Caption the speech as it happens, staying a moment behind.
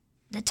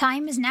The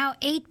time is now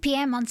 8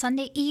 p.m. on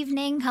Sunday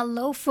evening.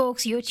 Hello,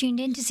 folks. You're tuned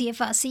in to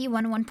CFRC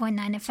 101.9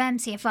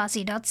 FM,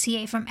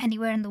 CFRC.ca from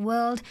anywhere in the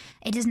world.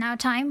 It is now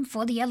time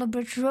for the Yellow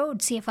Brit Road,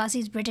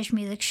 CFRC's British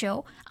music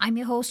show. I'm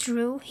your host,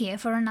 Rue, here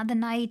for another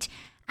night.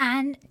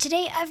 And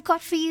today I've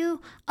got for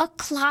you a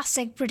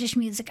classic British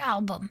music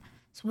album.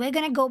 So we're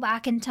going to go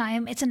back in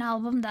time. It's an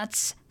album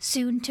that's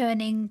soon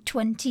turning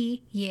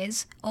 20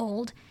 years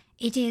old.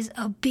 It is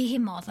a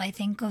behemoth, I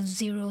think, of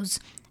Zero's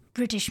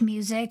British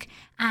music,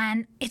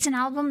 and it's an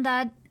album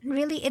that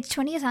really, its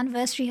 20th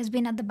anniversary has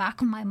been at the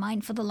back of my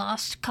mind for the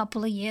last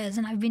couple of years,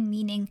 and I've been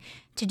meaning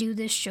to do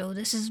this show.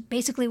 This is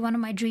basically one of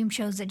my dream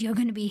shows that you're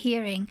going to be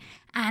hearing,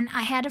 and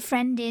I had a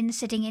friend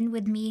sitting in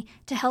with me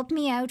to help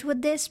me out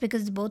with this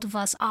because both of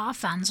us are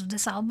fans of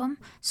this album.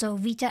 So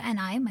Vita and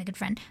I, my good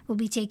friend, will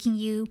be taking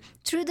you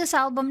through this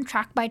album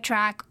track by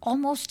track,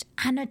 almost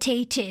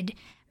annotated,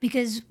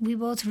 because we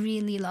both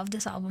really love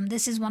this album.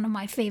 This is one of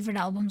my favorite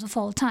albums of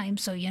all time,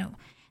 so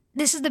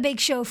this is the big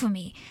show for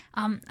me,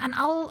 and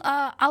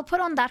I'll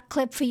put on that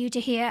clip for you to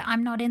hear.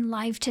 I'm not in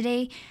live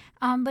today,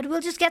 but we'll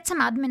just get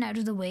some admin out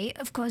of the way.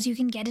 Of course, you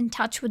can get in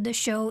touch with the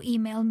show,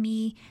 email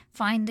me,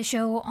 find the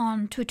show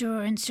on Twitter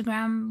or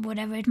Instagram,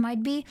 whatever it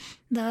might be.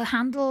 The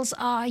handles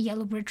are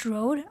Yellow Brit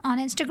Road on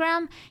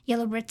Instagram,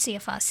 Yellow Brit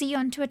CFRC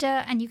on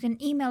Twitter, and you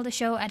can email the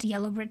show at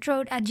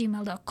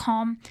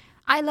yellowbritroad@gmail.com.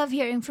 I love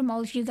hearing from all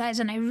of you guys,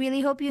 and I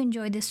really hope you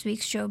enjoyed this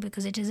week's show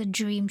because it is a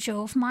dream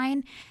show of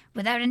mine.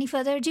 Without any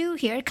further ado,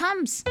 here it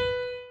comes.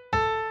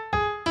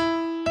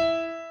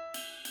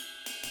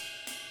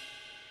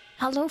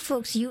 Hello,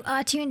 folks. You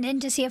are tuned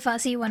into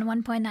CFRC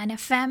 101.9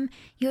 FM.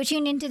 You're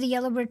tuned into the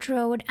Yellow Brit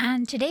Road,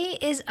 and today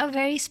is a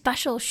very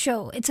special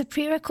show. It's a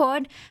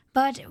pre-record,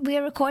 but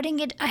we're recording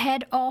it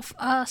ahead of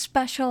a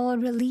special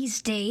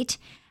release date,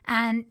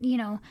 and,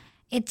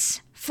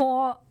 it's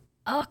for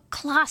a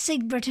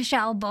classic British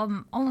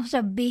album, almost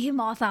a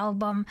behemoth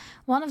album,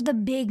 one of the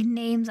big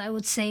names, I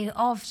would say,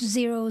 of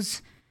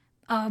Zero's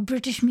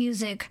British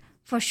music,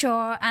 for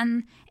sure.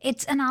 And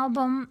it's an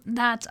album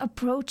that's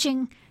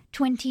approaching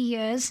 20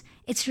 years.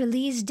 Its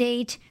release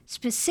date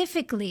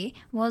specifically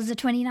was the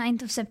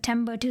 29th of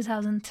September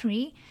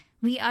 2003.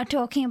 We are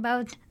talking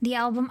about the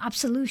album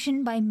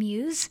Absolution by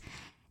Muse.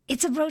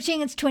 It's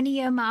approaching its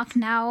 20-year mark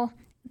now,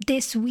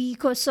 this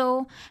week or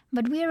so,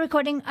 but we are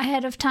recording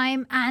ahead of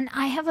time, and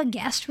I have a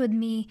guest with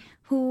me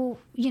who,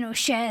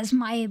 shares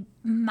my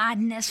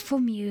madness for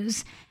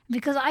Muse,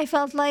 because I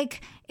felt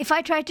like if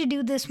I tried to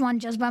do this one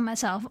just by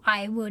myself,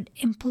 I would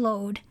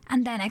implode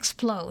and then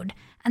explode,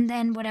 and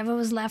then whatever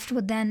was left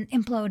would then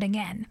implode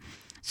again.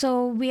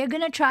 So we are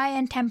going to try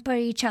and temper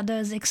each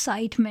other's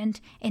excitement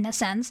in a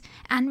sense,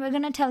 and we're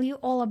going to tell you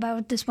all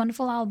about this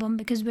wonderful album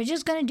because we're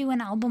just going to do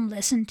an album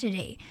listen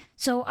today.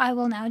 So I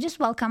will now just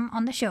welcome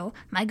on the show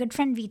my good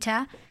friend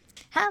Vita.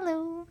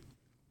 Hello.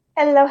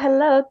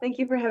 Hello. Thank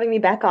you for having me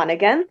back on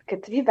again.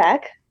 Good to be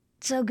back.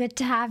 So good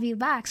to have you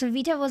back. So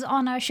Vita was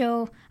on our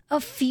show a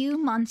few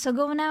months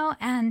ago now,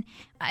 and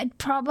I'd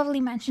probably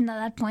mentioned at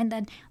that point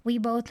that we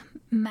both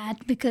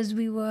met because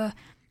we were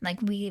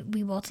we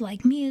both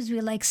like Muse, we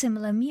like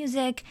similar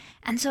music,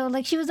 and so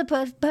she was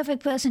the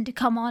perfect person to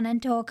come on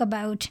and talk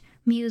about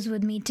Muse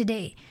with me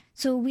today.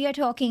 So we are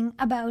talking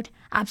about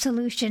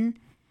Absolution,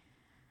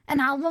 an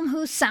album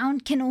whose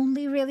sound can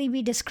only really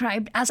be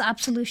described as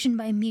Absolution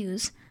by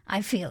Muse,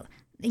 I feel.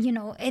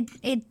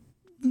 It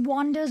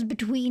wanders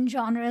between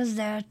genres,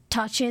 there are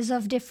touches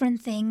of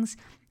different things.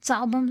 This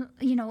album,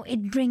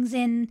 it brings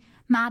in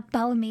Matt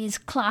Bellamy's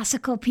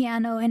classical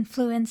piano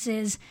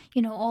influences,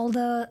 all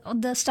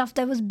the stuff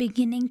that was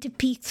beginning to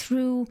peek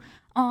through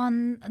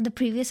on the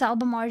previous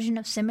album, Origin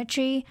of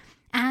Symmetry.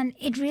 And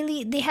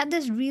they had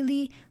this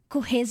really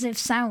cohesive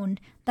sound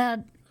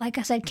that, like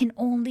I said, can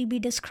only be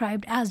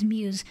described as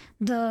Muse.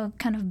 The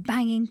kind of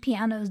banging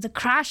pianos, the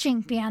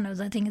crashing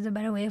pianos, I think is a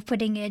better way of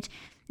putting it.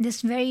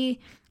 This very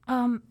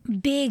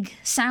big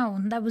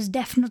sound that was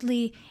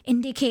definitely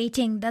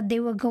indicating that they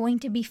were going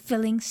to be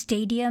filling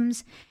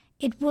stadiums.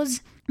 It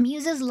was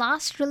Muse's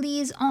last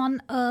release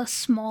on a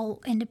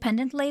small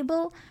independent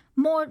label,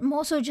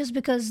 more so just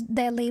because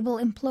their label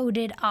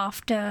imploded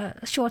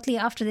shortly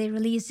after they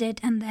released it,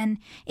 and then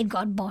it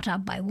got bought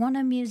up by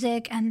Warner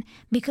Music, and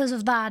because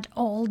of that,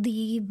 all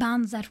the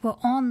bands that were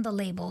on the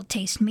label,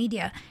 Taste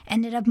Media,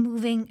 ended up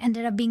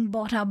being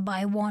bought up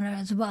by Warner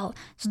as well.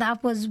 So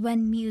that was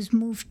when Muse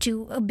moved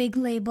to a big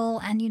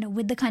label, and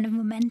with the kind of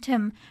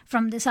momentum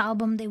from this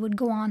album, they would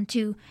go on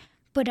to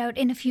put out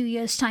in a few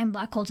years' time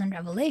Black Holes and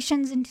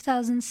Revelations in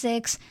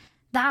 2006.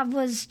 That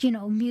was,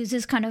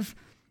 Muse's kind of...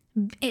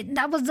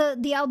 that was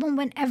the album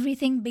when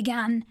everything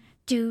began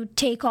to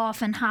take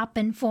off and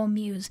happen for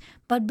Muse.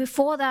 But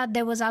before that,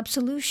 there was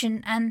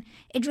Absolution, and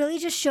it really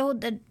just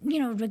showed that,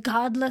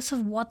 regardless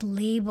of what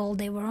label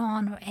they were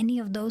on or any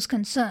of those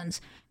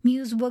concerns,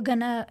 Muse were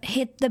gonna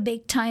hit the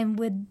big time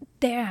with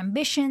their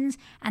ambitions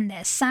and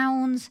their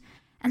sounds.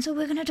 And so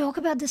we're gonna talk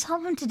about this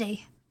album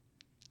today.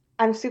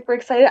 I'm super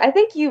excited. I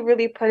think you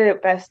really put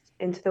it best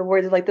into the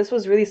words. This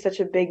was really such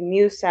a big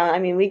Muse sound. I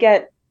mean, we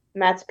get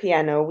Matt's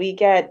piano. We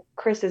get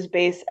Chris's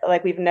bass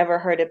like we've never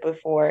heard it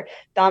before.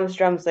 Dom's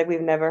drums like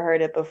we've never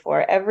heard it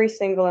before. Every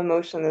single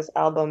emotion on this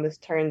album is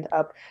turned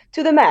up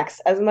to the max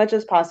as much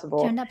as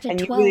possible, Turned up to and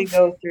you really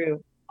 12. go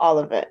through all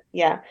of it.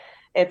 Yeah.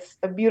 It's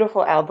a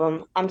beautiful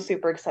album. I'm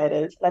super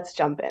excited. Let's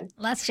jump in.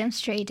 Let's jump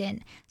straight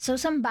in. So,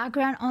 some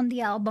background on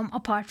the album,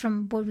 apart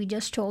from what we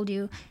just told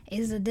you,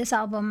 is that this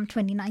album,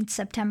 29th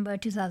September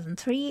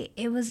 2003,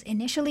 it was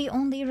initially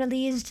only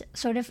released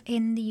sort of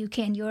in the UK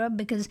and Europe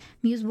because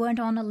Muse weren't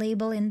on a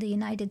label in the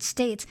United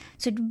States.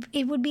 So,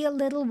 it would be a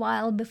little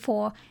while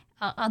before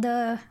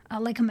other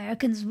like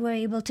Americans were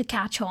able to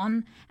catch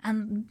on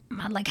and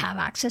like have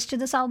access to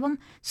this album.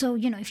 So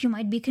if you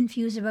might be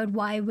confused about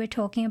why we're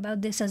talking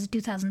about this as a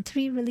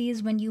 2003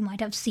 release when you might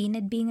have seen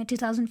it being a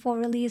 2004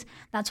 release,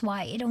 that's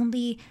why it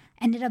only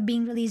ended up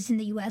being released in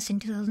the US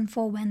in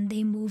 2004 when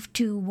they moved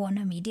to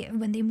Warner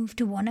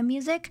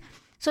Music.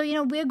 So,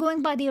 we're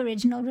going by the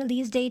original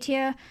release date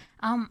here.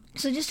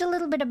 So just a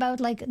little bit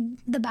about like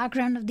the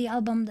background of the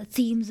album, the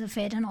themes of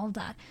it and all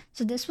that.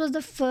 So this was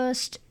the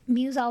first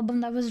Muse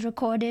album that was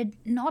recorded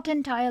not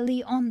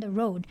entirely on the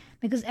road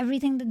because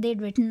everything that they'd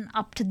written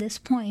up to this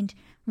point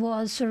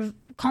was sort of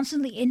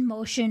constantly in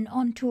motion,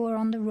 on tour,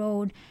 on the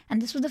road.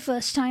 And this was the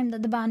first time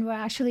that the band were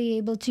actually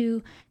able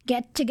to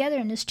get together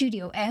in a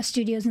studio, Air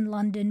Studios in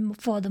London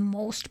for the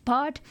most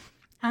part.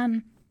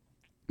 And,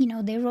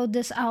 they wrote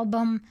this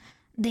album.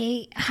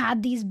 They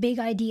had these big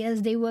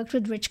ideas. They worked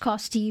with Rich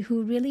Costey,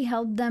 who really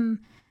helped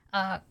them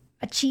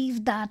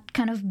achieve that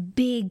kind of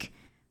big,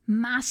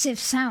 massive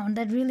sound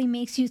that really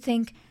makes you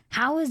think,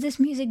 how is this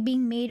music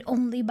being made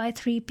only by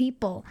three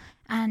people?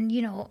 And,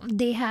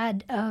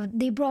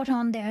 they brought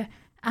on their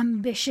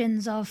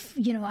ambitions of,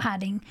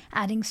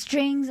 adding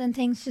strings and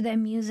things to their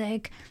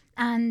music.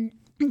 And,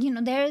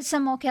 there is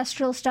some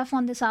orchestral stuff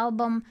on this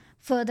album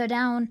further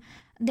down.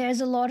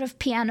 There's a lot of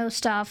piano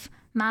stuff.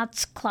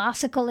 Matt's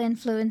classical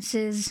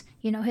influences,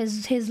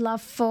 his love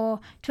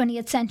for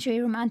 20th century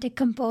romantic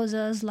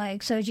composers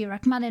like Sergei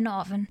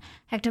Rachmaninoff and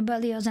Hector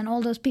Berlioz and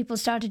all those people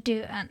started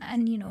to,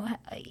 and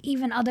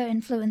even other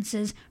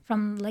influences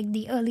from like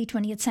the early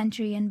 20th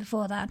century and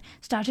before that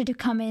started to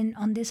come in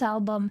on this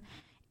album.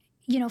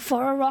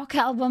 For a rock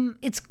album,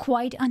 it's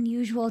quite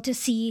unusual to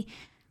see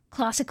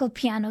classical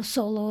piano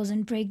solos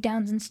and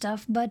breakdowns and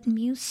stuff, but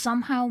Muse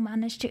somehow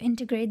managed to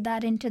integrate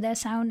that into their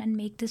sound and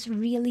make this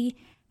really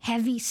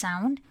heavy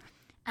sound.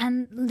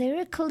 And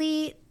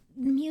lyrically,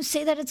 Muse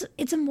say that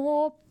it's a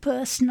more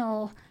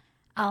personal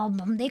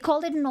album. They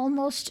called it an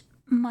almost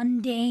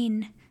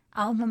mundane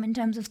album in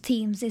terms of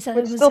themes. They said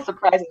Which still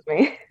surprises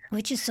me.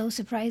 Which is so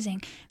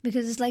surprising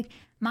because it's like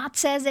Matt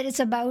says that it's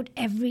about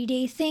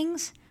everyday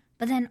things,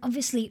 but then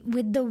obviously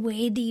with the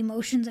way the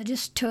emotions are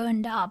just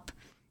turned up,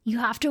 you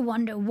have to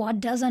wonder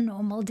what does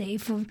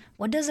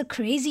a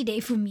crazy day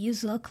for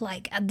Muse look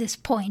like at this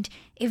point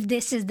if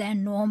this is their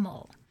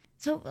normal.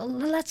 So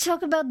let's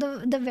talk about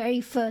the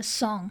very first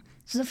song.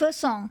 So the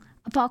first song,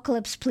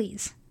 Apocalypse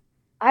Please.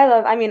 I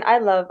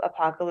love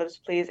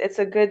Apocalypse Please. It's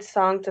a good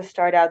song to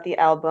start out the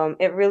album.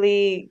 It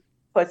really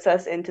puts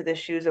us into the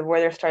shoes of where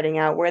they're starting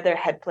out, where their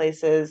head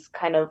place is,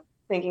 kind of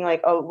thinking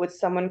like, oh, would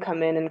someone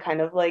come in and kind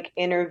of like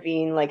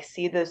intervene, like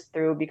see this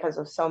through because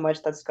of so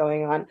much that's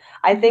going on.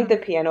 I think the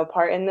piano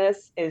part in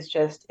this is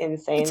just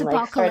insane. It's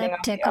like starting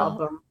out the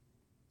album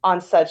on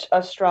such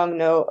a strong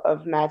note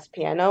of Matt's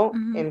piano,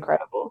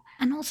 incredible.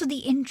 And also the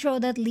intro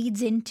that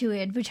leads into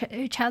it, which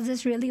has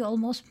this really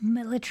almost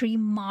military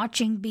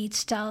marching beat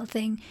style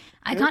thing.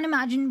 I can't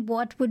imagine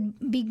what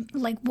would be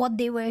like what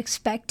they were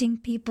expecting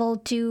people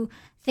to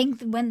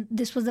think when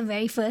this was the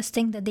very first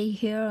thing that they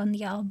hear on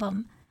the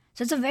album.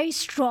 So it's a very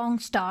strong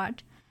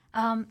start.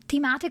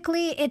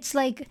 Thematically, it's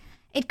like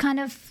it kind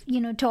of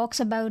talks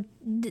about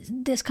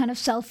this kind of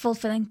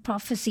self-fulfilling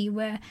prophecy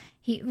where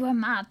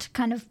Matt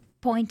kind of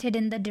pointed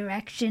in the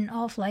direction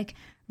of like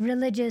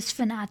religious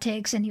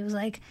fanatics, and he was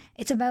like,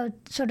 it's about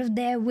sort of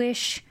their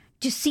wish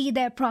to see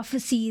their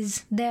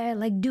prophecies, their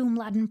like doom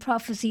laden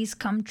prophecies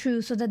come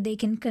true so that they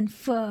can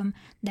confirm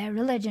their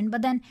religion.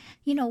 But then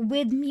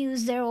with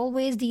Muse there are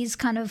always these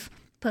kind of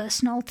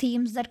personal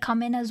themes that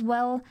come in as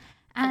well,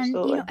 and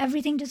Absolutely.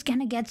 Everything just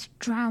kind of gets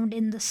drowned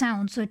in the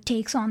sound, so it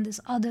takes on this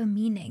other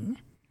meaning.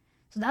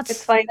 So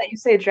It's funny that you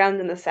say drowned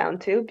in the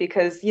sound too,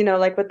 because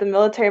like with the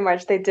military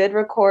march, they did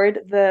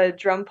record the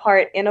drum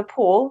part in a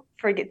pool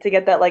to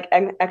get that like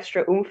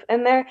extra oomph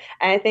in there.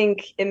 And I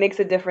think it makes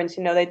a difference.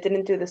 They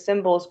didn't do the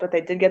cymbals, but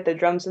they did get the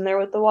drums in there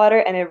with the water,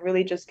 and it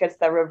really just gets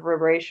that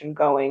reverberation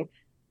going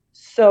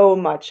so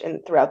much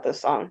throughout the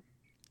song.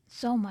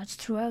 So much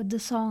throughout the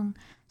song.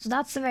 So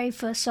that's the very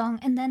first song,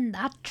 and then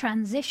that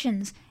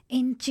transitions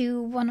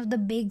into one of the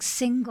big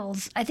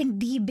singles. I think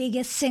the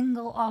biggest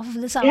single of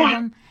this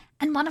album.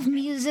 And one of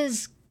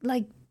Muse's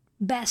like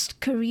best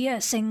career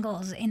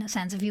singles, in a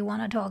sense, if you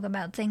want to talk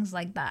about things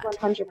like that.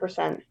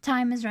 100%.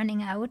 Time Is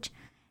Running Out.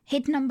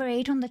 Hit number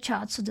 8 on the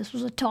charts, so this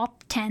was a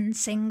top 10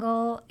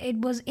 single.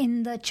 It was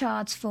in the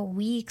charts for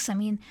weeks. I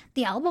mean,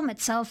 the album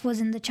itself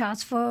was in the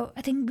charts for,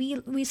 I think we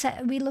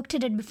looked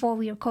at it before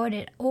we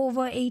recorded,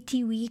 over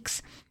 80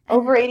 weeks.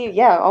 Over 80,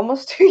 yeah,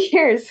 almost 2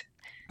 years.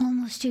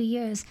 Almost 2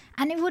 years.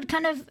 And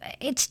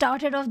it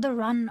started off the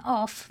run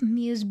of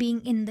Muse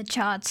being in the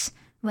charts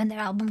when their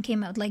album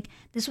came out. Like,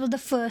 this was the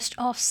first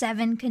of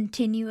 7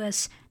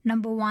 continuous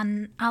number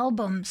 1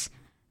 albums,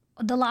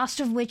 the last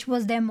of which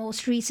was their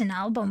most recent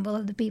album, Will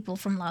of the People,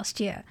 from last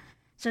year.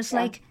 So it's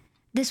Yeah. like,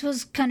 this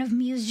was kind of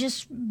Muse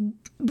just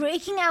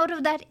breaking out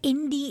of that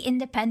indie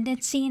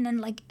independent scene and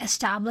like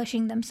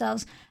establishing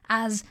themselves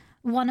as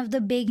one of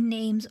the big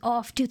names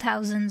of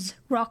 2000s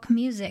rock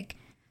music.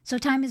 So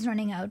time is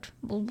running out.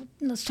 Well,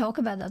 let's talk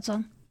about that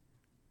song.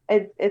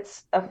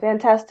 It's a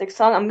fantastic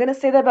song. I'm gonna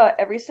say that about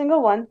every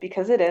single one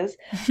because it is.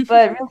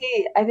 But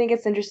really, I think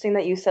it's interesting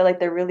that you said like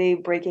they're really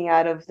breaking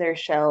out of their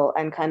shell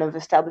and kind of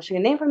establishing a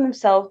name for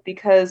themselves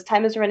because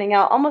time is running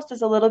out almost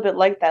is a little bit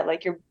like that.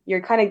 Like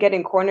you're kind of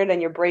getting cornered and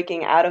you're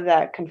breaking out of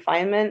that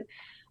confinement.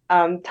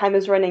 Time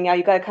is running out.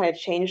 You got to kind of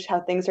change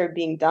how things are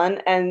being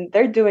done, and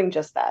they're doing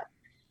just that.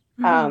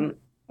 Mm-hmm. Um,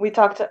 we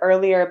talked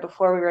earlier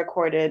before we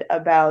recorded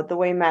about the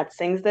way Matt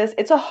sings this.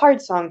 It's a hard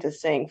song to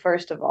sing,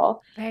 first of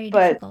all, Very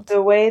but difficult.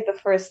 the way the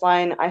first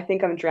line, I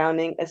think I'm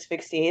drowning,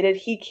 asphyxiated,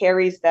 he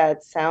carries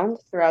that sound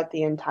throughout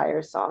the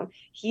entire song.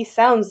 He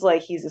sounds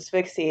like he's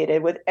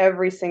asphyxiated with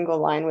every single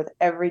line, with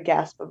every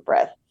gasp of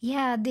breath.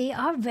 Yeah, they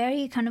are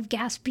very kind of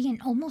gaspy and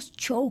almost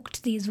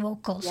choked, these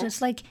vocals. So Yeah,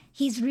 it's like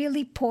he's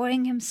really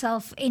pouring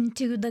himself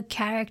into the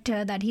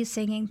character that he's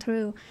singing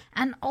through.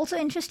 And also,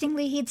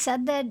 interestingly, he'd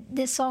said that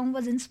this song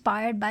was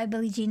inspired by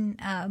Billie Jean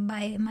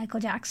by Michael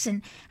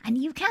Jackson. And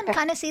you can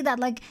kind of see that,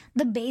 like,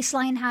 the bass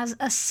line has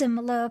a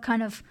similar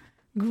kind of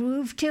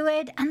groove to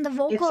it. And the it's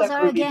vocals a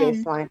are, groovy bass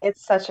again, line.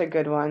 It's such a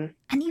good one.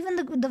 and even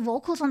the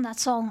vocals on that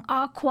song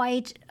are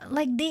quite,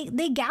 like,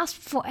 they gasp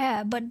for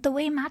air, but the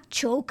way Matt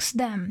chokes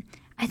them,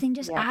 I think,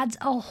 just Yeah. adds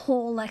a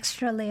whole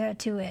extra layer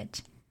to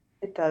it.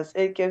 It does.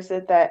 It gives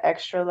it that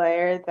extra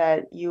layer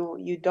that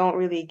you don't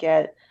really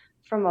get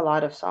from a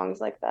lot of songs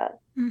like that.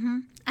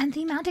 And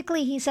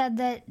thematically, he said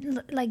that,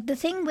 like, the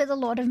thing with a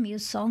lot of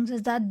Muse songs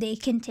is that they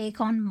can take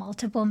on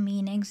multiple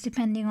meanings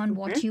depending on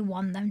what Hmm. you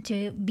want them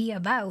to be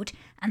about.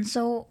 And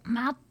so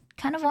Matt,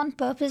 kind of on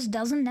purpose,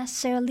 doesn't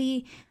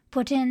necessarily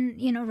put in,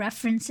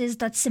 references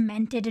that's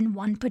cemented in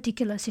one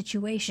particular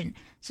situation.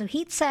 So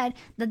he'd said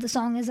that the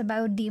song is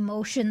about the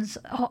emotions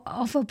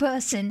of a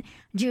person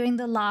during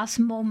the last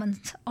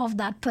moment of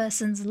that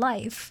person's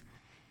life,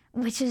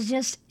 which is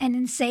just an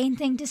insane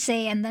thing to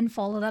say, and then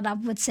follow that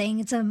up with saying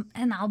it's an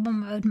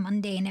album about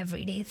mundane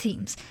everyday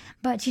themes.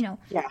 But Yeah.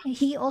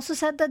 he also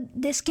said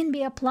that this can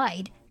be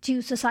applied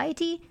to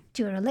society,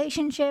 to a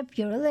relationship,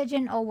 your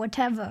religion, or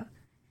whatever.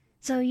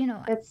 So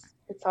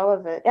It's all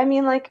of it. I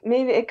mean, like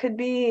maybe it could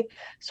be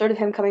sort of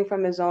him coming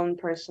from his own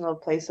personal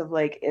place of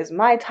like, is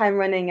my time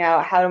running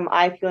out? How am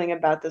I feeling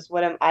about this?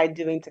 What am I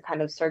doing to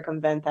kind of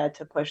circumvent that,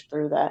 to push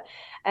through that?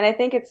 And I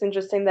think it's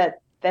interesting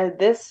that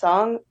this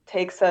song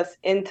takes us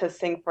into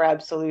Sing for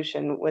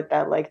Absolution with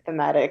that like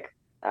thematic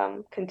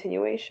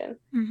continuation.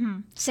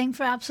 Sing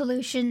for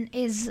Absolution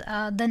is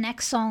the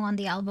next song on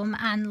the album,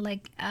 and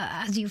like,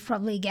 as you've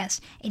probably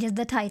guessed, it is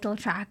the title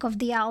track of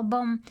the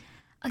album.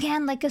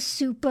 Again, like, a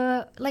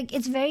super, like,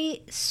 it's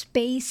very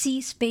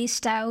spacey,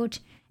 spaced out.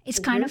 It's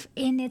kind Hmm. of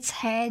in its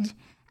head.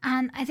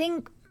 And I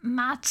think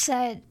Matt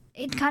said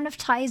it kind of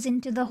ties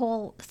into the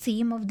whole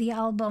theme of the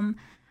album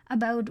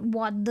about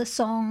what the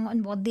song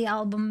and what the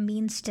album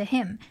means to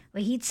him,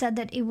 where he'd said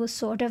that it was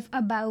sort of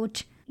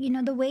about,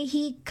 the way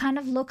he kind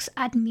of looks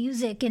at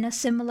music in a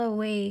similar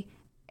way.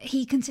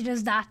 He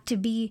considers that to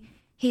be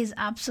his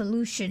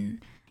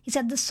absolution. He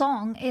said the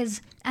song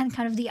is, and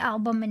kind of the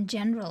album in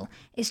general,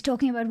 is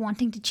talking about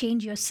wanting to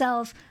change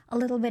yourself, a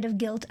little bit of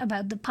guilt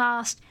about the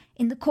past.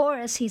 In the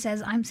chorus, he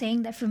says, I'm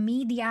saying that for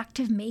me, the act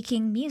of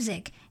making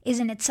music is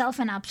in itself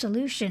an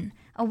absolution,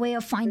 a way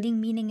of finding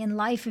meaning in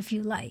life, if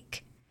you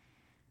like.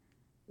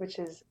 Which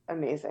is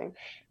amazing.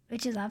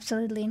 Which is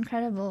absolutely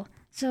incredible.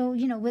 So,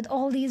 with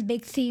all these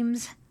big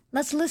themes,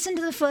 let's listen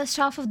to the first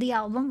half of the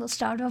album. We'll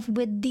start off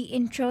with the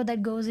intro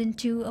that goes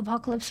into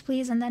Apocalypse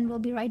Please, and then we'll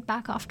be right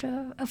back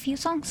after a few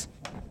songs.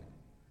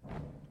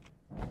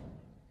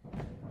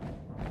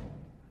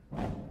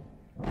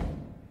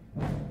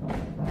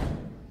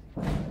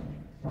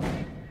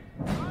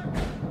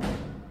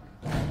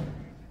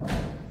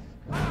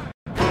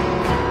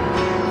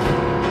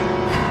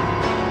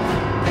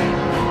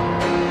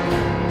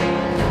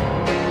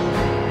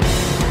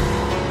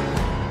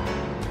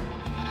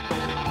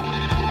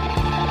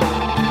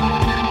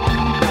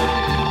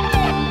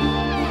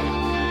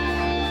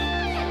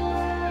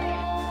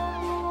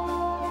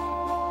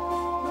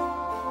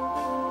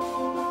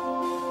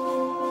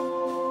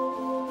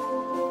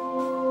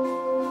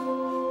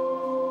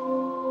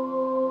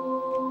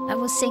 That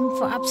was Sing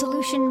for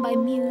Absolution by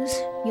Muse.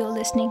 You're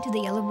listening to the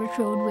Yellow Brick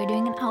Road. We're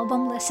doing an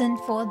album listen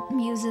for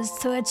Muse's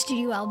third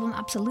studio album,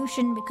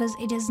 Absolution, because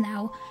it is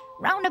now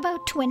round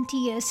about 20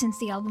 years since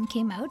the album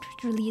came out.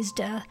 It released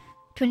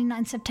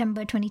 29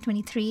 September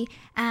 2023,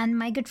 and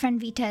my good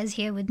friend Vita is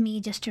here with me,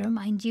 just to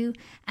remind you,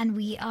 and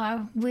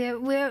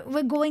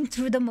we're going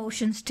through the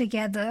motions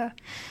together.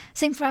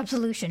 Sing for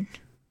Absolution.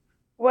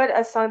 What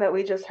a song that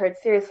we just heard.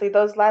 Seriously,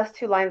 those last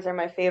two lines are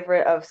my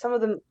favorite of some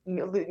of the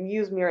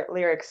Muse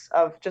lyrics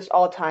of just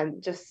all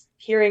time. Just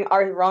hearing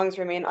our wrongs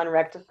remain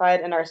unrectified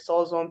and our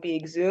souls won't be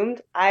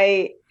exhumed.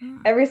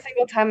 Every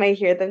single time I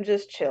hear them,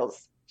 just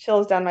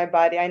chills down my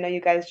body. I know you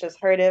guys just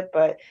heard it,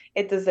 but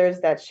it deserves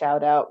that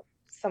shout out.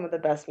 Some of the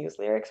best Muse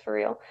lyrics for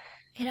real.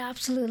 It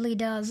absolutely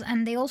does.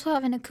 And they also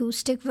have an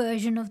acoustic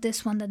version of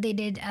this one that they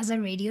did as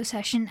a radio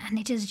session. And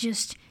it is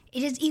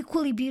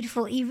equally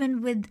beautiful,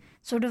 even with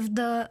sort of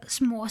the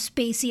more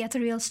spacey,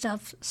 ethereal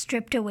stuff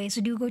stripped away.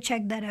 So do go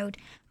check that out.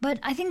 But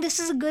I think this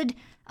is a good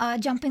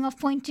jumping off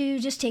point to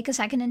just take a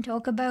second and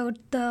talk about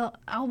the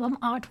album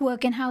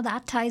artwork and how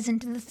that ties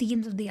into the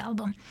themes of the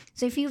album.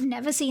 So if you've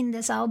never seen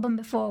this album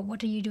before,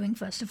 what are you doing,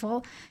 first of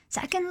all?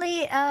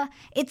 Secondly,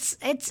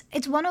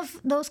 it's one of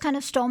those kind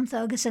of Storm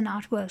Thurgeson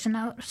artworks. And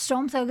now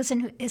Storm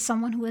Thurgeson is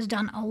someone who has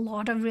done a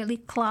lot of really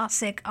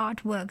classic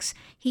artworks.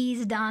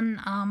 He's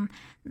done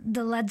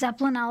the Led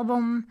Zeppelin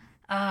album.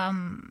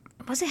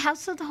 Was it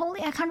House of the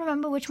Holy? I can't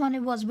remember which one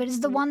it was, but it's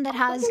the one that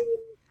has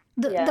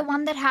the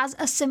one that has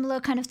a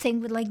similar kind of thing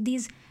with like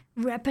these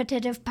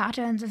repetitive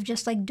patterns of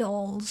just like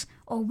dolls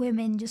or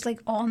women just like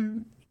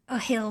on a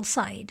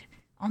hillside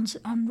on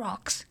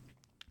rocks.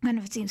 Kind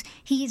of, it seems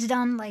he's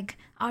done like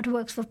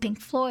artworks for Pink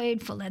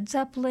Floyd, for Led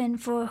Zeppelin,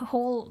 for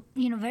whole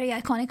very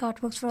iconic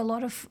artworks for a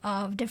lot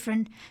of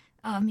different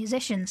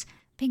musicians.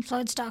 Pink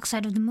Floyd's Dark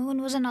Side of the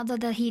Moon was another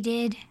that he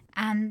did,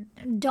 and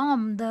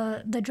Dom,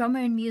 the drummer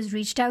in Muse,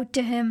 reached out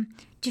to him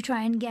to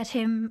try and get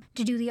him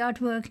to do the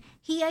artwork.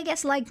 He, I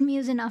guess, liked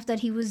Muse enough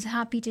that he was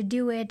happy to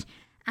do it,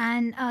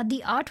 and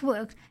the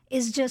artwork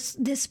is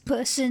just this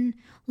person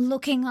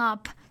looking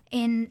up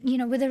in,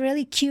 with a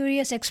really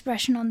curious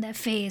expression on their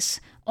face,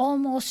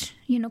 almost,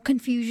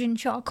 confusion,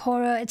 shock,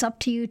 horror. It's up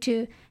to you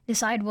to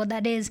decide what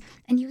that is.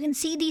 And you can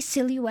see these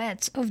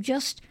silhouettes of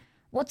just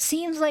what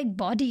seems like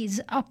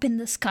bodies up in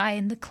the sky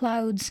in the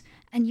clouds,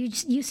 and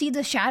you see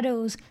the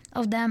shadows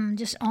of them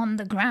just on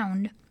the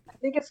ground. I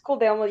think it's cool.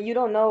 You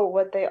don't know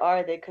what they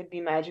are. They could be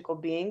magical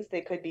beings.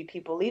 They could be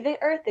people leaving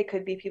Earth. They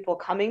could be people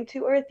coming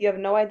to Earth. You have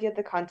no idea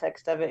the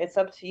context of it. It's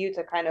up to you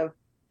to kind of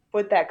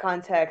put that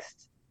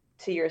context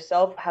to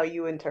yourself, how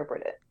you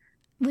interpret it.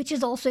 Which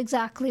is also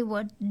exactly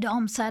what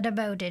Dom said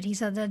about it. He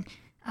said that,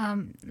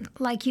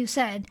 like you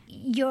said,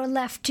 you're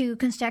left to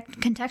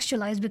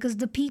contextualize because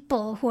the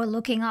people who are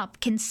looking up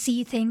can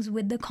see things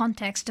with the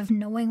context of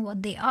knowing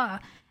what they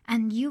are.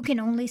 And you can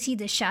only see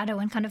the shadow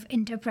and kind of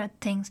interpret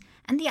things.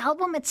 And the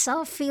album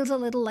itself feels a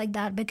little like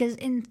that because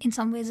in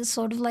some ways it's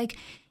sort of like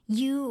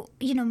Matt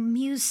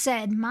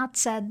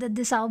said that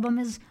this album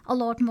is a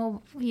lot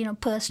more,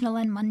 personal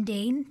and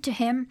mundane to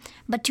him.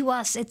 But to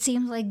us, it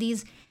seems like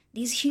these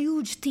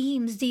huge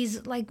themes,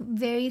 these like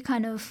very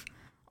kind of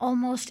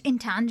almost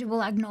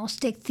intangible,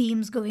 agnostic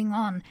themes going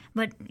on.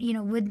 But,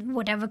 with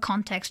whatever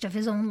context of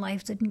his own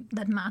life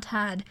that Matt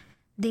had,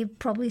 they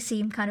probably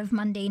seem kind of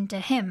mundane to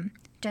him,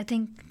 which I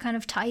think kind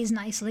of ties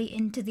nicely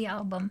into the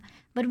album.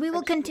 But we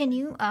will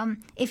continue.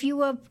 If you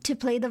were to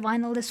play the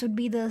vinyl, this would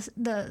be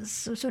the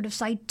sort of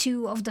side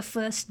 2 of the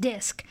first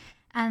disc.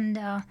 And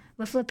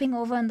we're flipping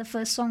over, and the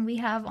first song we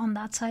have on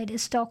that side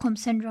is Stockholm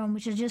Syndrome,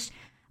 which is just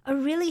a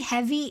really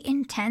heavy,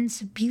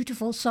 intense,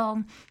 beautiful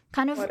song.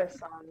 What a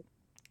song.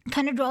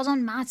 Kind of draws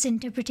on Matt's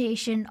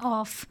interpretation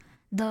of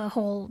the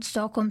whole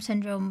Stockholm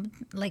Syndrome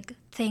like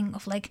thing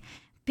of like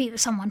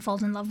someone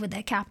falls in love with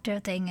their captor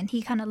thing, and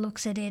he kind of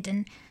looks at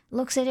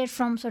it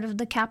from sort of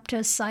the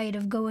captor's side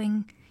of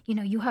going,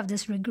 you have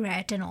this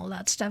regret and all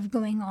that stuff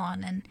going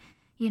on, and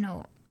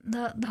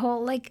the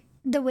whole like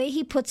the way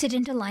he puts it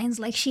into lines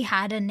like she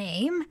had a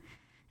name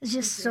is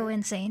just so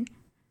insane.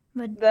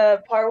 But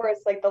the part where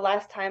it's like the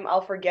last time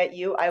I'll forget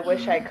you, I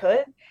wish I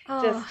could.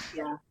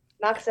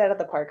 Knocks it out of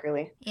the park,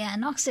 really. Yeah,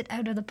 knocks it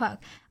out of the park.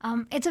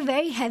 It's a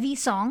very heavy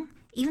song,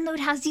 even though it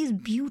has these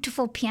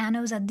beautiful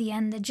pianos at the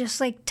end that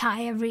just like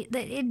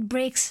it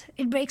breaks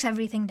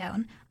everything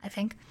down, I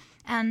think.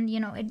 And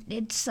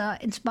it's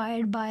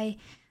inspired by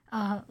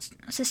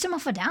System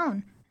of a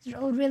Down. It's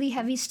all really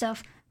heavy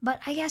stuff. But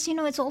I guess,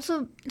 it's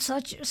also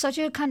such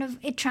a kind of,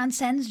 it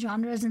transcends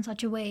genres in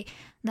such a way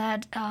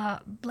that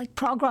like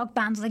prog rock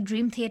bands like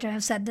Dream Theater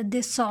have said that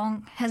this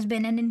song has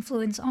been an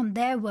influence on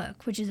their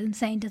work, which is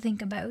insane to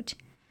think about.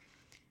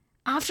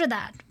 After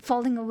that,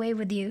 Falling Away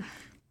with You.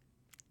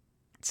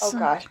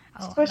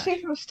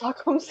 Switching from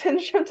Stockholm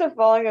Syndrome to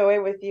Falling Away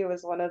with You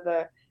is one of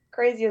the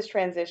craziest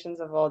transitions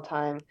of all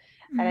time.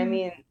 Mm-hmm. And I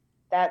mean,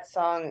 that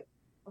song,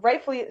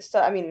 rightfully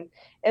so, I mean,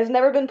 it's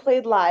never been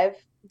played live.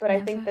 But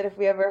I think that if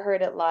we ever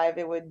heard it live,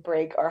 it would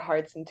break our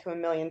hearts into a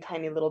million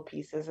tiny little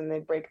pieces, and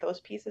they'd break those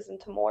pieces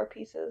into more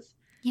pieces.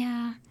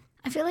 Yeah.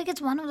 I feel like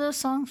it's one of those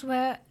songs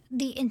where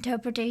the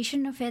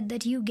interpretation of it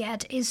that you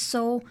get is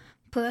so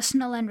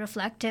personal and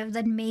reflective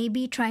that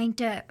maybe trying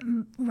to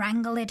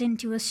wrangle it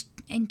into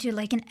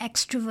like an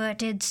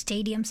extroverted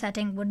stadium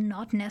setting would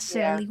not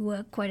necessarily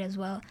work quite as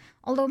well.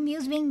 Although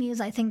Muse being Muse,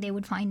 I think they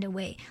would find a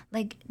way.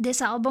 Like,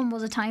 this album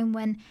was a time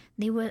when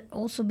they were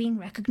also being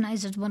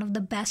recognized as one of the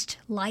best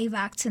live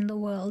acts in the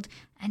world.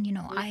 And,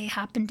 I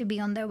happened to be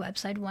on their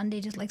website one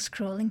day just like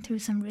scrolling through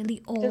some really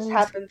Just old.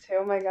 happened to,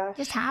 oh my gosh.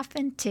 Just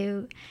happened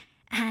to.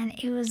 And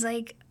it was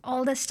like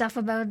all this stuff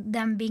about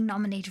them being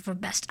nominated for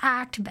Best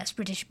Act, Best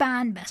British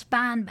Band, Best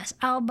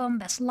Album,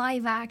 Best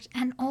Live Act,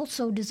 and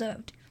also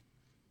deserved.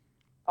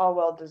 All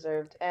well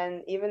deserved.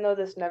 And even though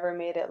this never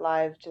made it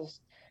live, just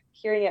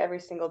hearing it every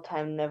single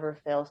time never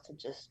fails to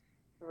just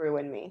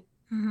ruin me.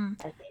 Mm-hmm.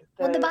 I think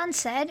What the band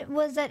said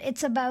was that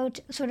it's about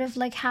sort of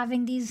like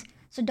having these.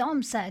 So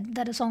Dom said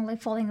that a song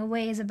like Falling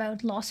Away is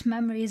about lost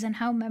memories and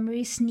how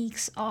memory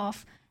sneaks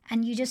off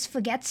and you just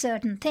forget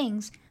certain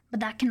things, but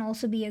that can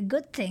also be a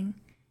good thing.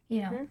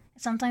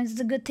 Sometimes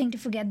it's a good thing to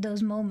forget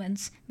those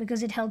moments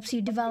because it helps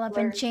you develop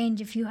and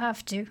change if you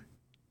have to.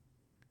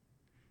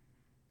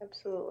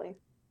 Absolutely.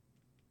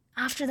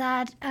 After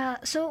that,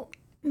 so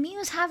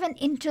Muse have an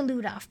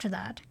interlude after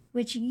that,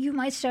 which you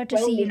might start to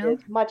see,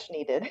 much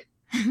needed.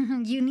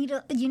 you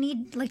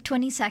need like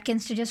 20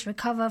 seconds to just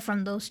recover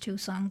from those two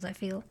songs, I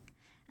feel.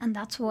 And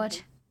that's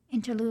what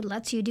interlude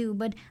lets you do.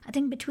 But I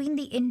think between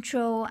the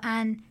intro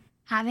and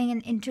having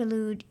an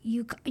interlude,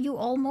 you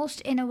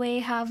almost in a way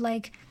have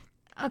like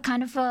a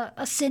kind of a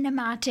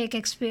cinematic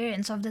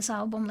experience of this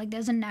album. Like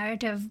there's a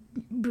narrative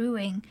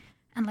brewing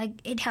and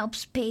like it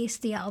helps pace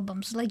the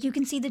album. So like you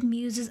can see that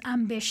Muse's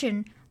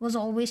ambition was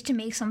always to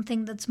make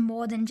something that's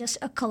more than just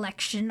a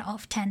collection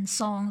of 10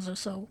 songs or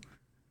so.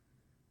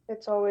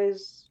 It's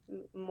always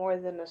more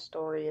than a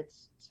story.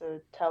 It's a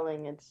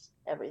telling. It's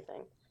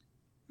everything.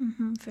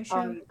 Mm-hmm, for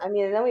sure. And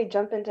then we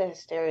jump into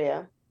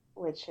Hysteria,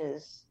 which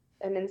is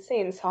an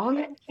insane song,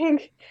 I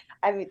think.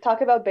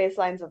 Talk about bass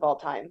lines of all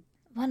time.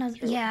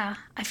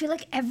 I feel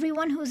like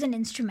everyone who's an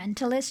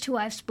instrumentalist who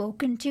I've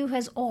spoken to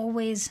has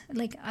always,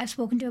 like I've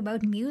spoken to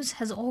about Muse,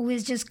 has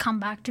always just come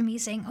back to me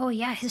saying, oh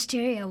yeah,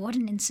 Hysteria, what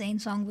an insane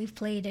song, we've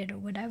played it or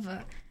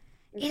whatever.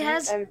 Mm-hmm. It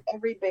has... And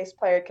every bass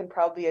player can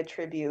probably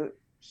attribute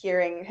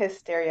hearing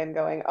Hysteria and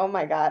going, oh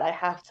my god, I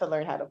have to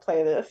learn how to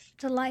play this.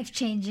 It's a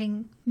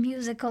life-changing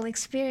musical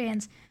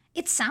experience.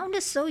 Its sound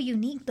is so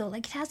unique though,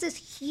 like it has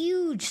this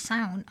huge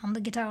sound on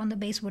the guitar, on the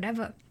bass,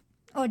 whatever.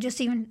 Or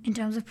just even in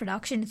terms of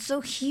production, it's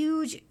so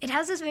huge. It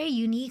has this very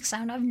unique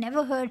sound. I've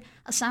never heard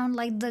a sound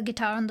like the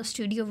guitar on the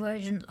studio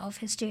version of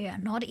Hysteria,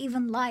 not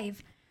even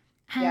live.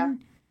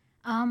 And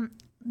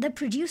the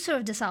producer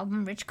of this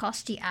album, Rich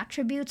Costey,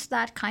 attributes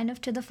that kind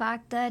of to the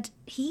fact that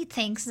he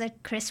thinks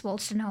that Chris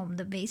Wolstenholme,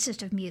 the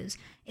bassist of Muse,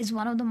 is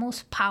one of the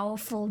most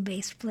powerful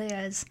bass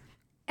players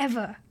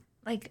ever,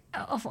 like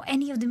of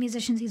any of the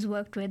musicians he's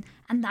worked with.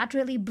 And that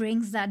really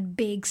brings that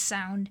big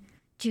sound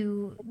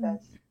to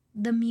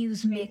the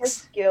Muse mix. His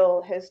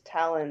skill, his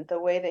talent, the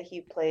way that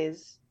he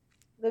plays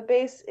the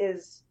bass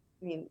is,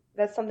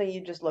 that's something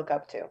you just look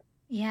up to.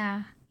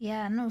 Yeah,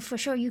 no, for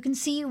sure. You can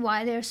see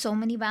why there are so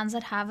many bands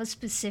that have a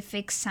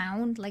specific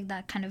sound, like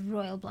that kind of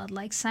Royal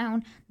Blood-like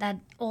sound, that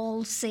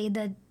all say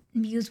that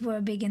Muse were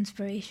a big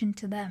inspiration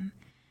to them.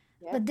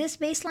 Yeah. But this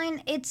bass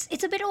line, it's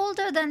a bit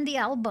older than the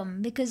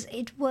album because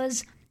it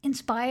was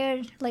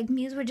inspired, like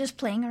Muse were just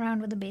playing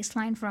around with the bass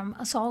line from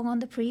a song on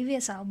the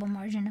previous album,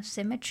 Origin of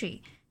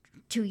Symmetry,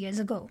 2 years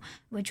ago,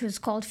 which was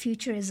called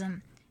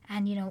Futurism.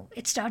 And,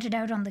 it started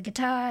out on the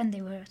guitar and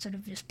they were sort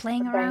of just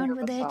playing around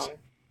with it. Song.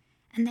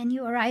 And then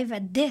you arrive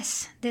at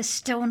this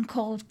stone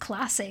cold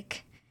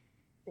classic.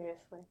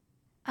 Seriously.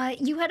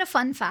 You had a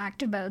fun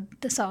fact about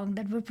the song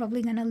that we're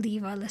probably going to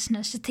leave our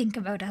listeners to think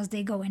about as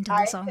they go into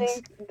the songs. I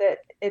think that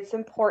it's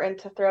important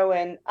to throw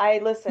in.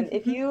 Listen,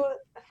 if you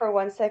for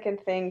 1 second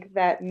think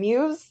that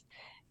Muse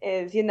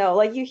is,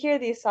 like you hear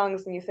these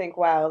songs and you think,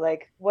 wow,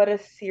 like what a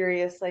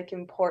serious, like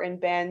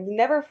important band. You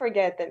never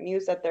forget that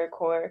Muse at their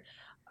core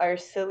are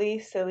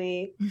silly,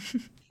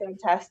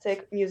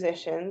 fantastic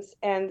musicians.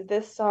 And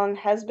this song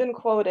has been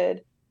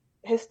quoted,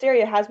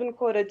 Hysteria has been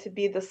quoted to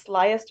be the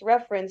slyest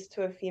reference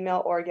to a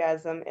female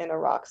orgasm in a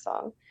rock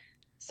song.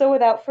 So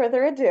without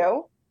further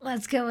ado,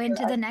 let's go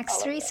into the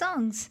next 3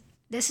 songs.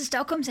 This is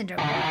Stockholm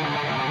Syndrome.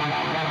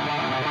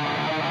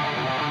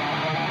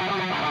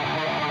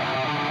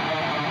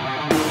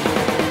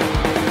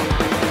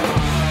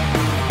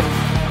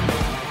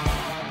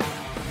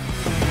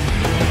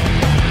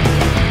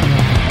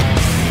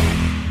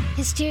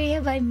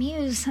 Hysteria by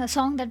Muse, a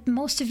song that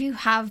most of you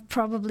have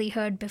probably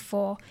heard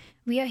before.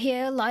 We are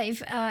here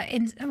live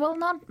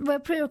we're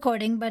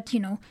pre-recording, but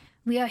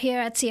we are here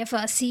at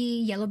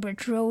CFRC, Yellow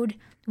Brit Road.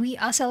 We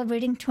are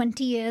celebrating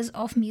 20 years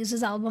of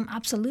Muse's album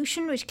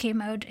Absolution, which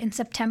came out in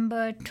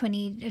September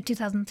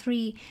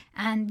 2003.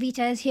 And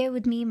Vita is here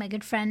with me, my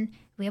good friend.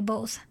 We are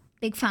both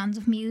big fans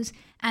of Muse,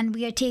 and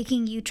we are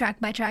taking you track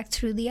by track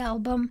through the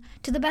album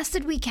to the best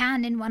that we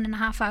can in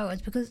 1.5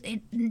 hours, because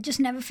it just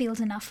never feels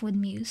enough with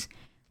Muse.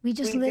 We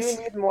do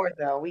need more,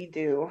 though. We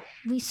do.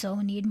 We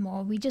so need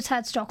more. We just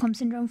had Stockholm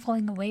Syndrome,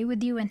 Falling Away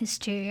with You, and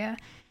Hysteria.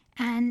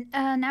 And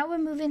now we're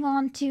moving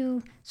on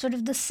to sort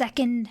of the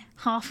second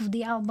half of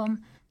the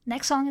album.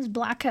 Next song is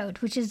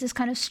Blackout, which is this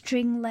kind of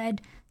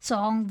string-led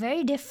song,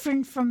 very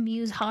different from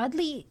Muse,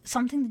 hardly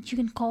something that you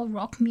can call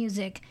rock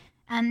music.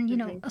 And,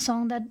 a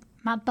song that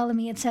Matt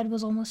Bellamy had said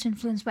was almost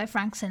influenced by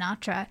Frank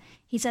Sinatra.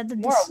 He said that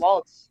More a this,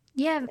 waltz,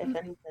 yeah, if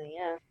anything,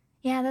 yeah.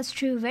 yeah, that's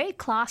true. Very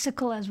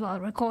classical as well,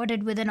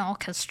 recorded with an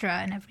orchestra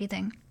and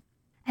everything.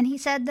 And he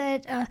said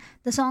that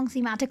the song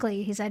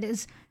thematically, he said,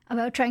 is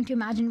about trying to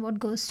imagine what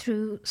goes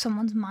through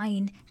someone's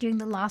mind during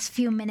the last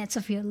few minutes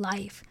of your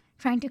life,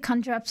 trying to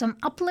conjure up some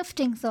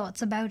uplifting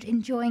thoughts about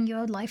enjoying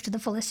your life to the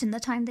fullest in the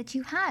time that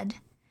you had.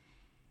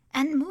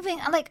 And moving,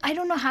 like, I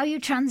don't know how you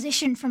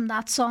transition from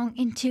that song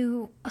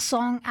into a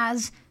song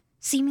as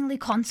seemingly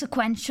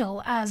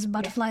consequential as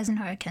Butterflies and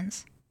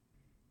Hurricanes.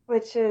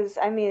 Which is,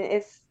 I mean,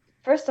 it's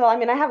first of all, I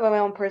mean, I have my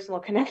own personal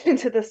connection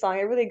to this song.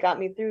 It really got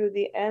me through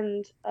the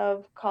end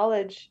of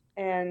college,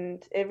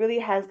 and it really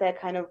has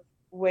that kind of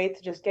way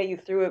to just get you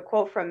through it.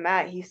 Quote from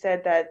Matt, he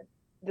said that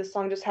this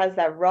song just has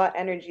that raw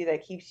energy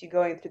that keeps you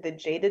going through the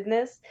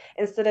jadedness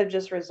instead of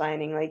just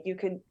resigning. Like you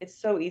could, it's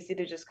so easy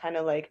to just kind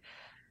of like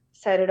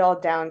set it all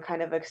down,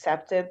 kind of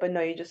accept it, but no,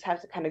 you just have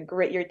to kind of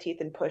grit your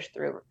teeth and push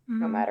through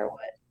no matter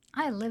what.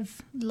 I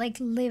live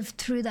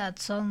through that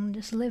song,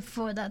 just live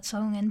for that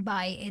song and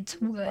by its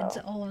words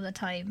all the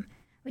time,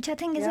 which I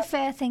think is a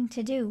fair thing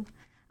to do.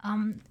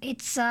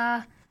 It's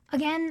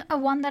again a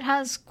one that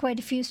has quite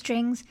a few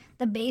strings.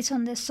 The bass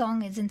on this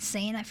song is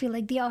insane. I feel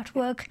like the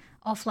artwork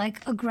of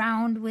like a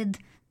ground with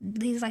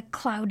these like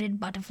clouded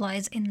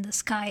butterflies in the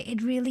sky,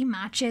 it really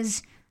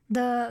matches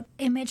the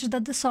image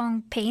that the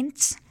song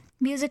paints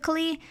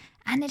musically.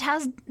 And it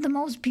has the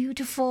most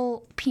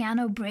beautiful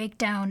piano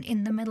breakdown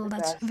in the middle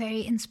that's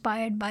very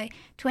inspired by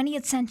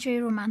 20th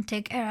century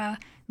romantic era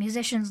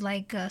musicians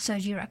like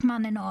Sergei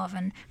Rachmaninoff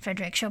and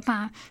Frédéric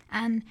Chopin.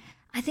 And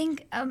I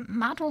think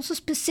Matt also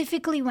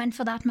specifically went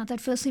for that method,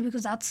 firstly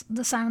because that's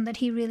the sound that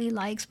he really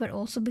likes, but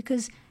also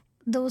because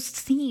those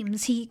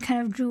themes, he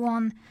kind of drew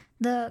on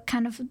the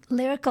kind of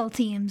lyrical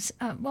themes,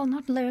 well,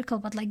 not lyrical,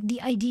 but like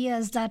the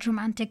ideas that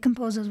romantic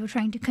composers were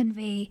trying to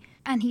convey,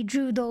 and he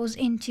drew those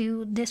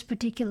into this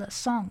particular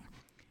song.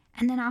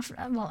 And then after,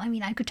 well, I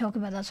mean, I could talk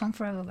about that song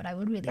forever, but I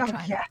would really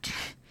try not.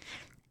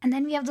 And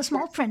then we have the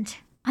small print,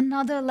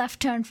 another left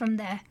turn from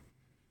there.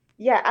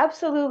 Yeah,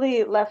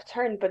 absolutely left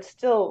turn, but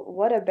still,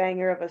 what a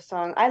banger of a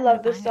song. I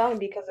love this song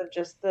because of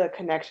just the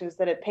connections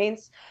that it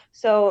paints.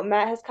 So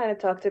Matt has kind of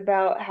talked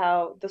about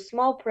how the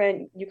small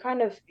print, you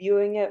kind of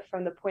viewing it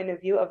from the point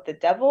of view of the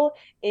devil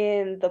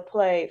in the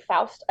play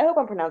Faust. I hope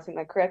I'm pronouncing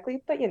that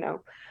correctly, but you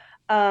know.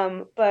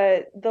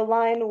 But the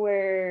line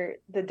where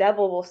the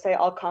devil will say,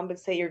 I'll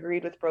compensate your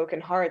greed with broken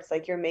hearts,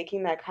 like you're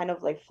making that kind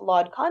of like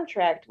flawed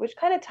contract, which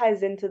kind of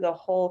ties into the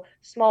whole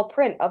small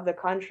print of the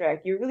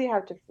contract. You really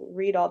have to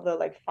read all the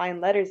like fine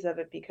letters of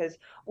it because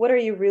what are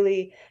you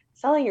really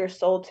selling your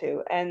soul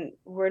to? And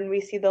when we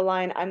see the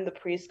line, I'm the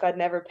priest God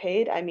never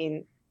paid, I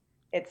mean,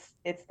 it's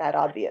that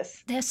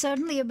obvious. There's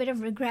certainly a bit of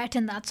regret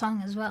in that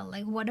song as well.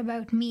 Like, what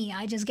about me?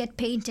 I just get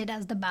painted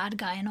as the bad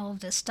guy and all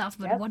of this stuff,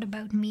 but what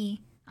about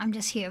me? I'm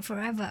just here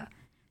forever.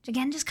 Which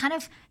again just kind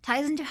of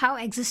ties into how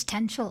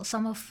existential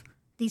some of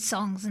these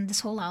songs and this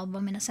whole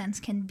album in a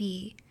sense can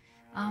be.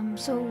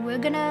 So we're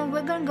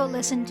gonna go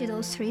listen to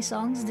those three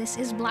songs. This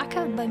is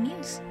Blackout by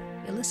Muse.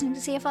 You're listening to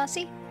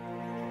CFRC.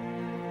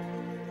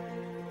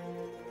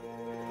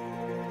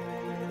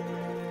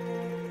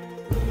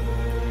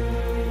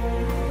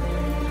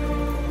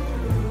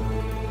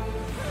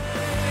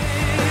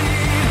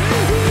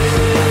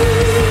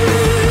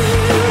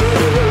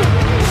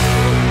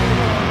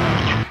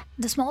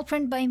 The Small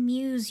Print by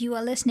Muse. You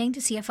are listening to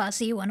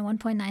CFRC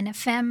 101.9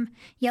 FM,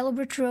 Yellow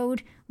Brick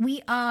Road.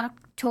 We are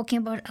talking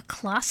about a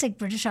classic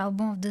British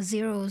album of the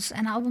Zeros,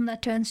 an album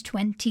that turns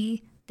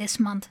 20 this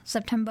month,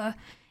 September.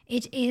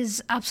 It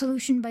is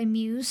Absolution by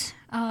Muse.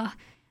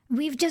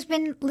 We've just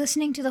been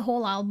listening to the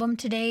whole album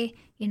today.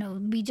 You know,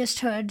 we just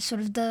heard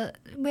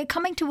we're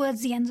coming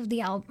towards the end of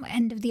the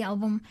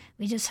album.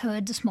 We just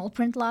heard The Small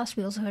Print last.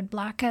 We also heard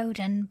Blackout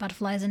and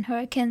Butterflies and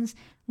Hurricanes,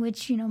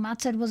 which,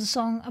 Matt said was a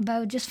song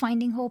about just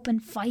finding hope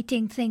and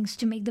fighting things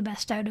to make the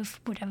best out of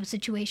whatever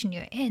situation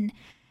you're in.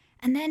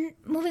 And then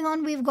moving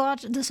on, we've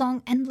got the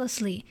song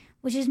Endlessly,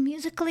 which is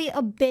musically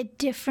a bit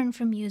different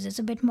from Muse. It's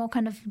a bit more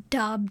kind of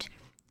dubbed,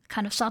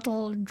 kind of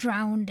subtle,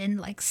 drowned in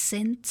like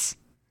synths.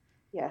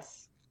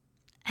 Yes.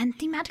 And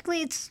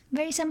thematically, it's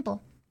very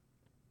simple.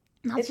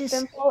 It's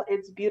simple,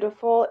 it's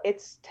beautiful,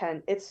 it's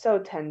so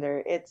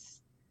tender. It's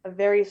a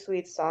very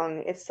sweet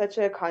song. It's such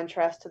a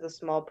contrast to the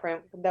small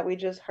print that we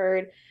just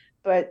heard.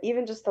 But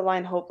even just the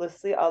line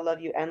hopelessly, I'll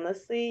love you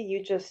endlessly,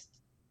 you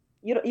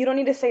don't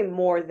need to say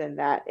more than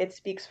that. It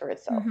speaks for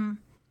itself. Mm-hmm.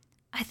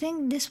 I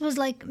think this was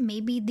like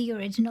maybe the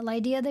original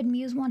idea that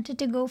Muse wanted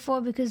to go for,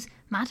 because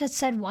Matt had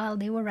said while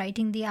they were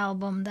writing the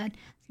album that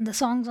the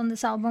songs on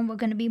this album were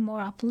going to be more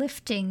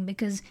uplifting,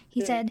 because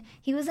he said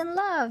he was in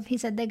love. He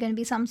said there are going to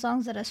be some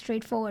songs that are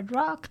straightforward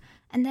rock,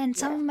 and then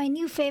some of my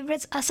new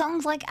favorites are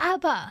songs like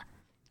ABBA.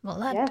 Well,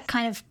 that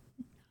kind of,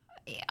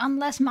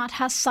 unless Matt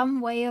has some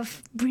way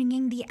of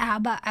bringing the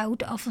ABBA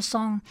out of a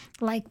song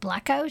like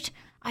Blackout,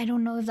 I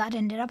don't know if that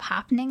ended up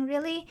happening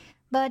really.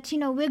 But,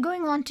 we're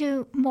going on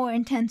to more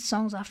intense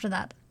songs after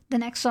that. The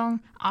next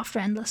song, after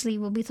Endlessly,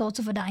 will be Thoughts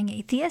of a Dying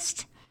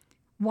Atheist.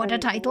 What a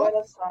And title.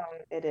 what a song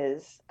it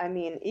is. I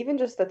mean, even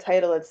just the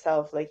title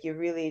itself, like you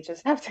really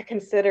just have to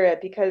consider it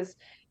because,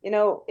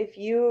 if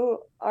you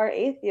are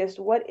atheist,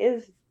 what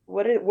is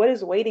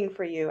waiting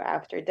for you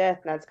after death?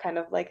 And that's kind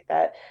of like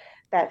that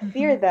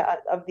fear Hmm.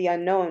 that of the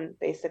unknown,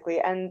 basically.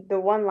 And the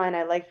one line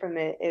I like from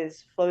it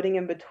is floating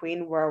in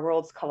between where our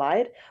worlds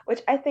collide, which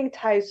I think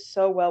ties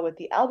so well with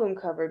the album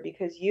cover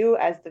because you,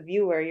 as the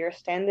viewer, you're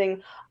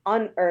standing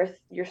on Earth,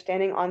 you're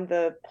standing on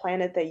the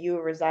planet that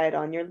you reside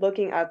on. You're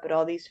looking up at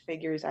all these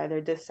figures either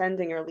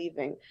descending or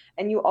leaving,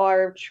 and you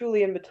are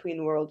truly in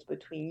between worlds,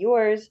 between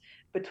yours,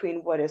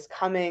 between what is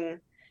coming.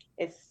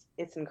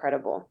 It's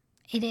incredible.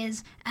 It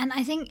is. And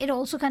I think it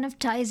also kind of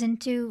ties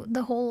into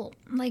the whole,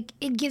 like,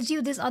 it gives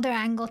you this other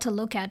angle to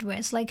look at where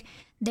it's like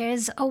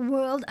there's a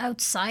world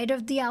outside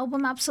of the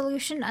album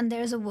Absolution and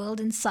there's a world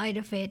inside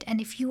of it. And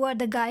if you are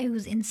the guy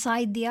who's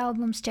inside the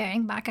album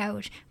staring back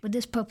out with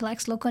this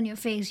perplexed look on your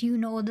face, you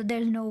know that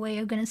there's no way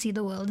you're going to see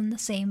the world in the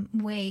same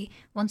way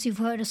once you've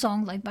heard a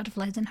song like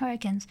Butterflies and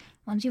Hurricanes,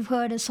 once you've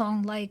heard a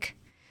song like,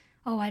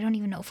 oh, I don't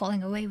even know,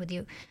 Falling Away with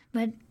You.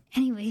 But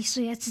anyway, so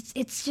yeah,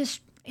 it's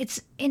just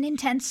it's an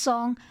intense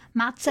song.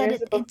 Matt said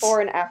There's a it's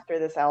before and after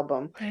this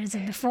album. there is a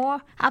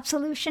before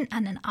Absolution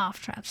and an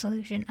after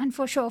Absolution, and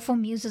for sure for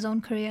Muse's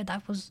own career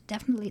that was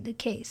definitely the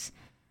case.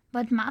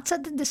 But Matt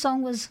said that the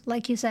song was,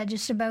 like you said,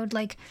 just about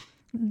like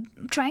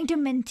trying to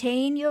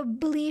maintain your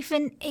belief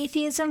in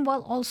atheism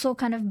while also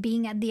kind of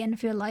being at the end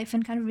of your life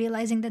and kind of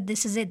realizing that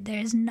this is it. There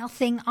is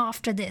nothing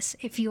after this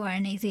if you are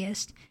an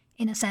atheist,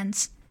 in a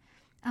sense.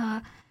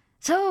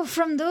 So,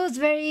 from those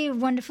very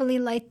wonderfully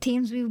light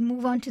themes, we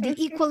move on to the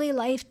equally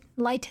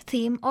light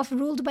theme of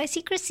Ruled by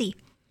Secrecy.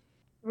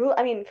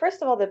 I mean,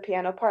 first of all, the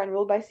piano part in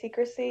Ruled by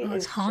Secrecy Oh, it's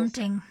is just,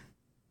 haunting.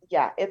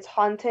 yeah, it's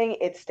haunting.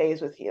 It stays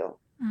with you.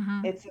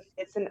 Mm-hmm.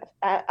 It's an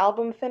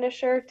album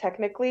finisher,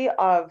 technically,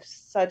 of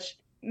such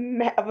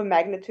of a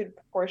magnitude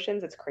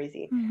proportions. It's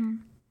crazy. Mm-hmm.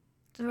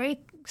 It's a very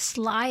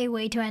sly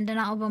way to end an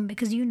album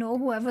because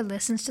whoever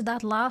listens to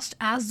that last,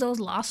 as those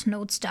last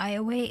notes die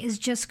away, is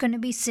just going to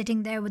be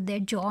sitting there with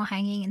their jaw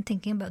hanging and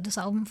thinking about this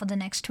album for the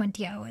next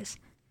 20 hours.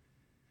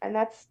 And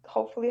that's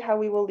hopefully how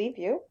we will leave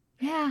you.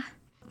 Yeah.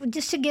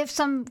 Just to give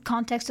some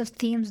context of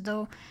themes,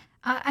 though,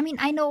 I mean,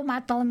 I know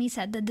Matt Bellamy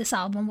said that this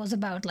album was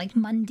about like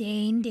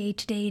mundane, day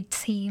to day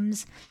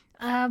themes,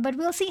 but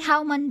we'll see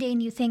how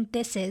mundane you think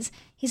this is.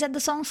 He said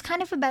the song's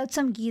kind of about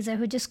some geezer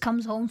who just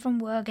comes home from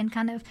work and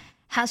kind of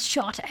has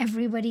shot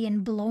everybody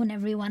and blown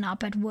everyone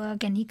up at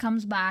work, and he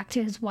comes back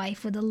to his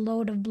wife with a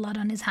load of blood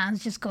on his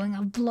hands, just going,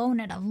 I've blown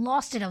it, I've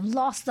lost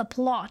the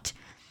plot.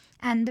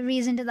 And the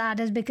reason to that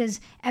is because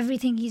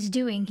everything he's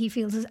doing, he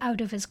feels is out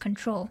of his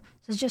control.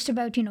 So it's just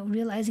about,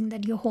 realizing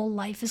that your whole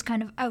life is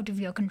kind of out of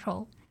your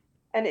control.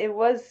 And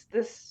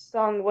this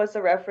song was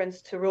a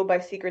reference to Rule by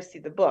Secrecy,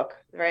 the book,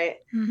 right?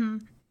 Mm-hmm.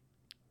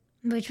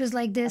 Which was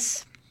like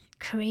this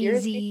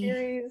crazy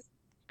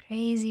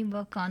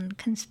book on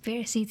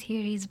conspiracy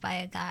theories by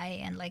a guy.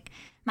 And like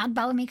Matt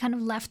Bellamy kind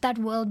of left that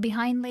world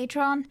behind later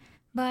on.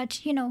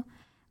 But,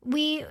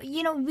 we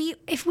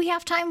if we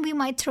have time we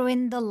might throw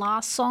in the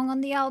last song on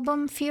the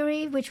album,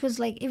 Fury, which was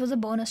like, it was a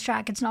bonus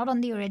track. It's not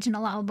on the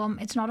original album,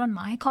 it's not on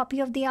my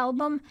copy of the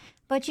album,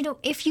 but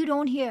if you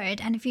don't hear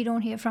it and if you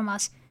don't hear from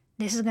us,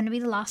 this is going to be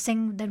the last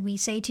thing that we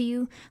say to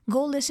you.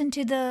 Go listen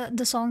to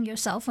the song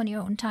yourself on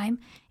your own time.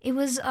 It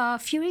was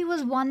Fury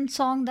was one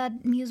song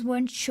that Muse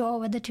weren't sure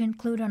whether to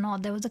include or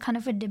not. There was a kind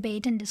of a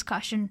debate and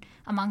discussion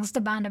amongst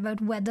the band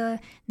about whether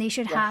they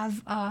should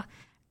have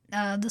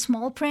the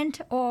small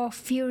print or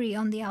Fury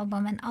on the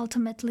album, and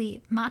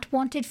ultimately Matt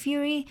wanted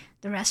Fury.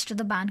 The rest of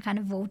the band kind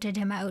of voted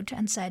him out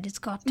and said it's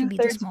got to be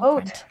the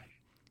small vote.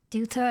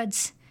 print.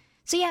 2/3.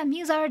 So yeah,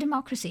 Muse are a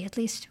democracy, at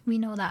least we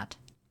know that.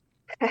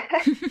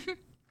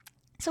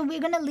 So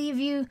we're gonna leave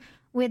you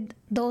with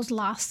those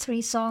last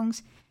 3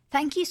 songs.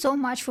 Thank you so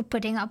much for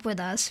putting up with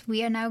us.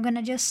 We are now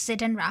gonna just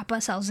sit and wrap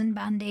ourselves in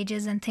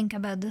bandages and think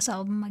about this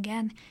album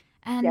again.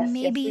 And Yes,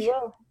 maybe we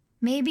will.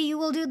 maybe you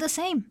will do the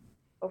same.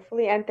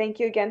 Hopefully, and thank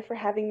you again for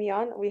having me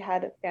on. We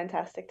had a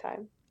fantastic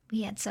time.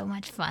 We had so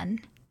much fun.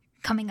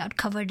 Coming out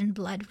covered in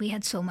blood, we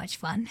had so much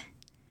fun.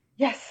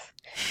 Yes.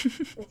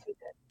 Yes, we did.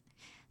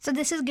 So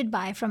this is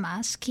goodbye from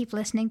us. Keep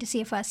listening to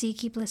CFRC.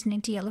 Keep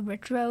listening to Yellow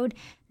Brick Road.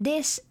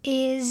 This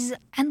is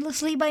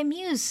Endlessly by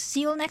Muse.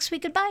 See you all next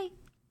week. Goodbye.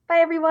 Bye,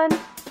 everyone.